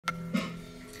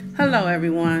Hello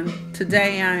everyone.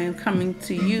 Today I am coming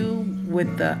to you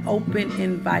with the Open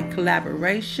Invite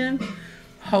collaboration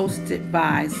hosted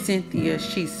by Cynthia,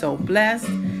 She's So Blessed,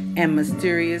 and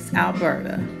Mysterious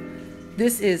Alberta.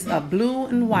 This is a blue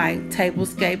and white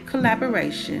Tablescape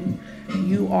collaboration.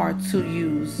 You are to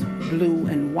use blue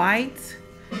and white,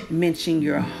 mention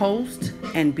your host,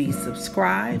 and be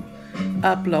subscribed.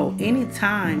 Upload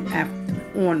anytime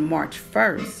after on March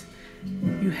 1st.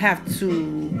 You have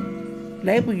to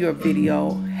label your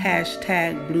video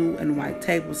hashtag blue and white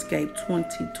tablescape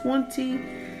 2020,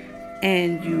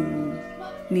 and you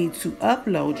need to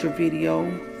upload your video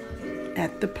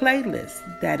at the playlist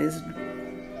that is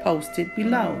posted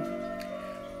below.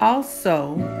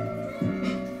 Also,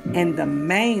 and the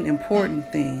main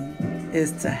important thing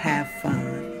is to have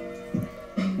fun.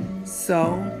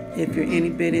 So if you're any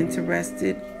bit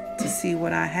interested to see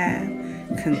what I have,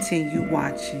 continue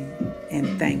watching,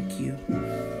 and thank you.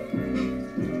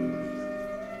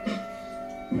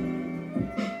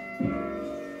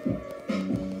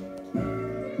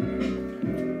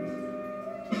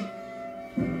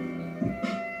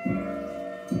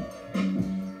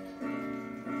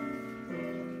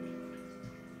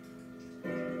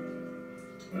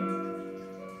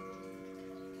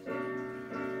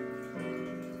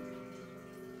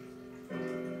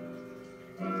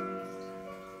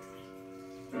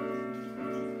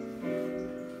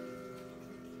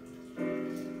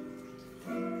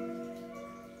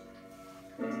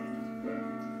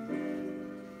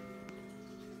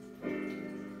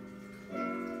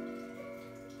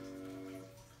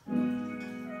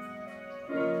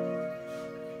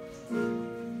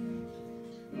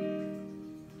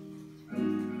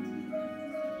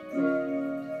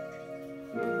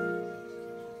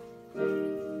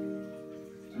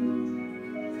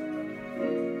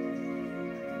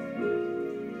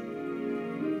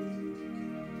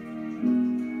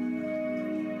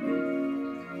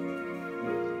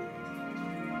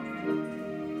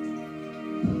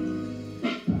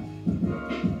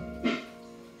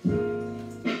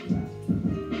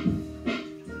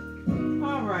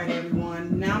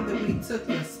 Now that we took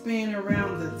a spin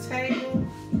around the table,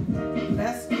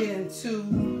 let's get into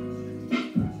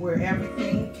where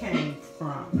everything came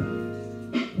from.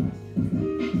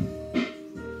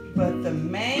 But the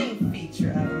main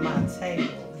feature of my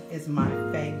table is my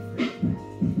favorite,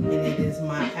 and it is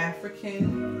my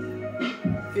African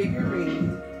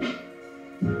figurines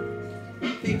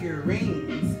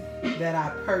that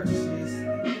I purchased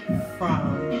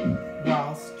from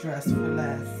Ross Dress for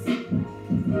Less.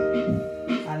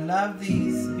 I love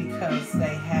these because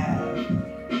they have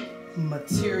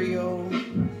material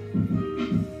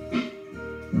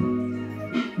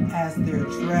as their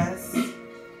dress,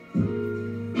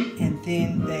 and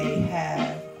then they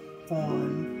have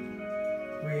on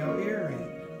real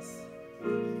earrings.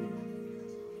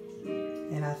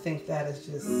 And I think that is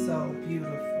just so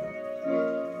beautiful.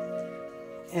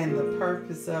 And the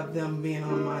purpose of them being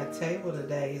on my table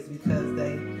today is because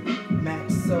they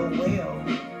match so well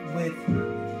with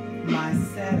my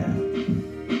setup.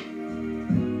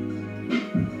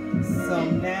 So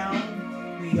now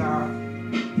we are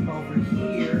over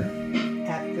here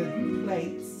at the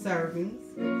plate servings,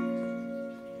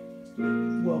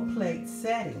 plate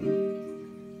setting.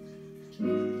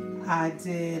 I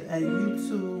did a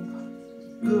YouTube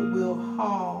Goodwill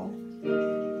haul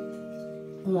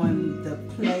on the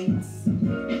plates,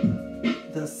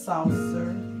 the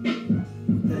saucer,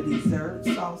 the dessert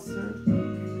saucer,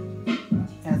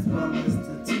 as well as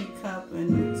the teacup and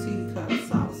the teacup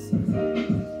saucer.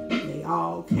 They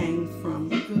all came from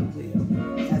Goodwill,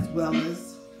 as well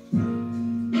as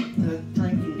the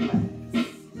drinking glass.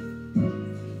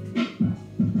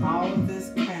 All of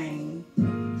this came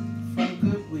from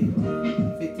Goodwill,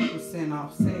 50%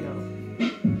 off sale,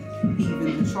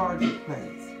 even the charger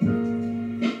plates.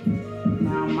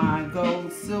 Now my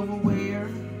gold silverware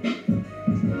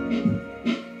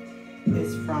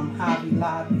is from Hobby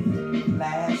Lobby.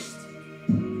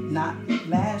 Not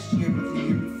last year, but the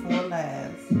year before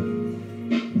last,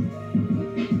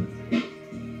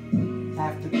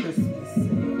 after Christmas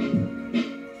sale.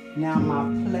 Now my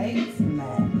plates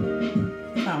mat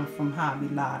come from Hobby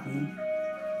Lobby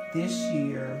this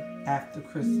year after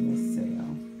Christmas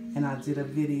sale, and I did a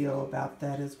video about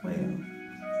that as well.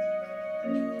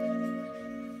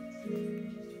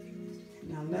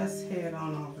 Now let's head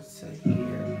on over to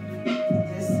here.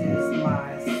 This is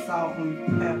my salt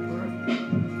and pepper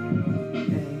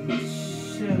and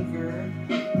sugar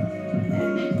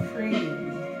and cream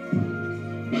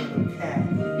little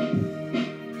caddy.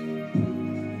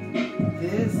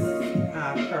 This I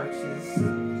purchased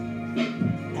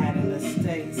at an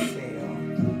estate sale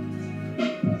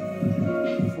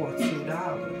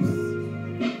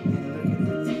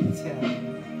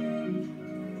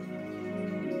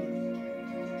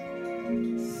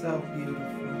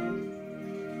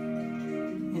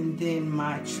then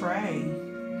my tray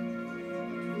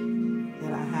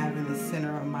that I have in the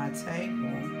center of my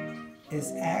table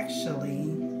is actually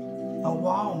a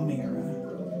wall mirror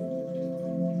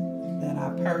that I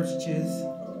purchased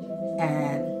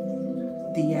at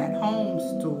the at-home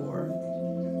store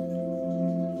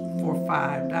for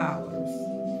 $5.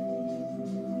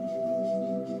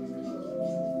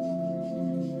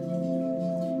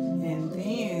 And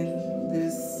then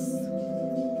this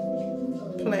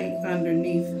plate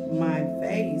underneath my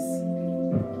vase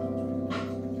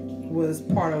was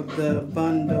part of the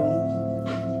bundle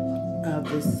of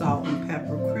the salt and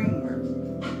pepper creamer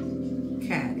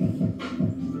caddy.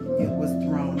 It was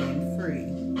thrown in free.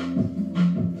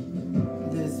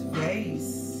 This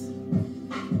vase,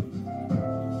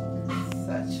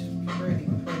 such pretty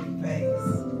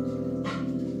vase.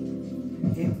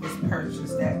 It was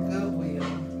purchased at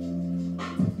Goodwill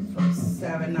for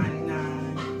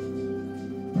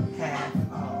 $7.99, half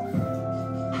off.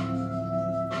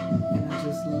 And I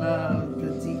just love the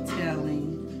detailing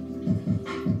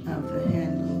of the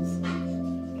handles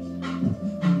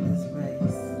on this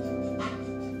vase.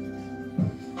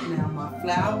 Now my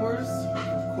flowers,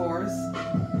 of course,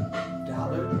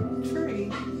 Dollar Tree.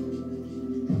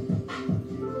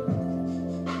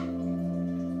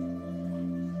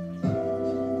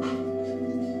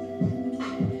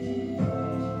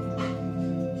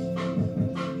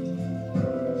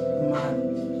 My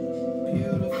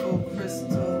beautiful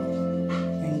crystal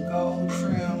and gold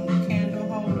trim candle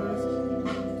holders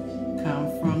come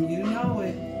from, you know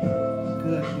it,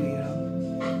 Goodwill,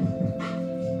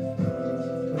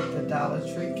 with the Dollar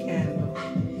Tree candle.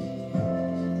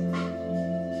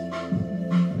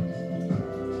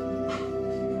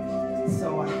 So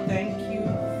I thank you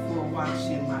for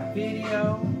watching my video,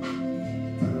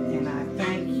 and I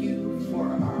thank you for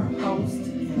our hosts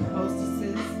and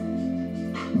hostesses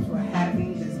for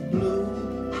having this blue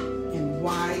and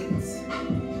white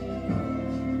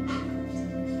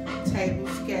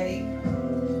tablescape.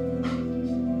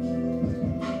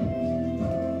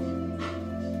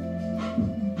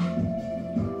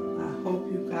 I hope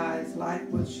you guys like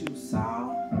what you saw,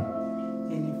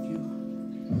 and if you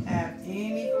have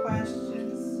any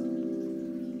questions,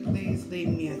 please leave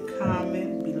me a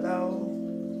comment below.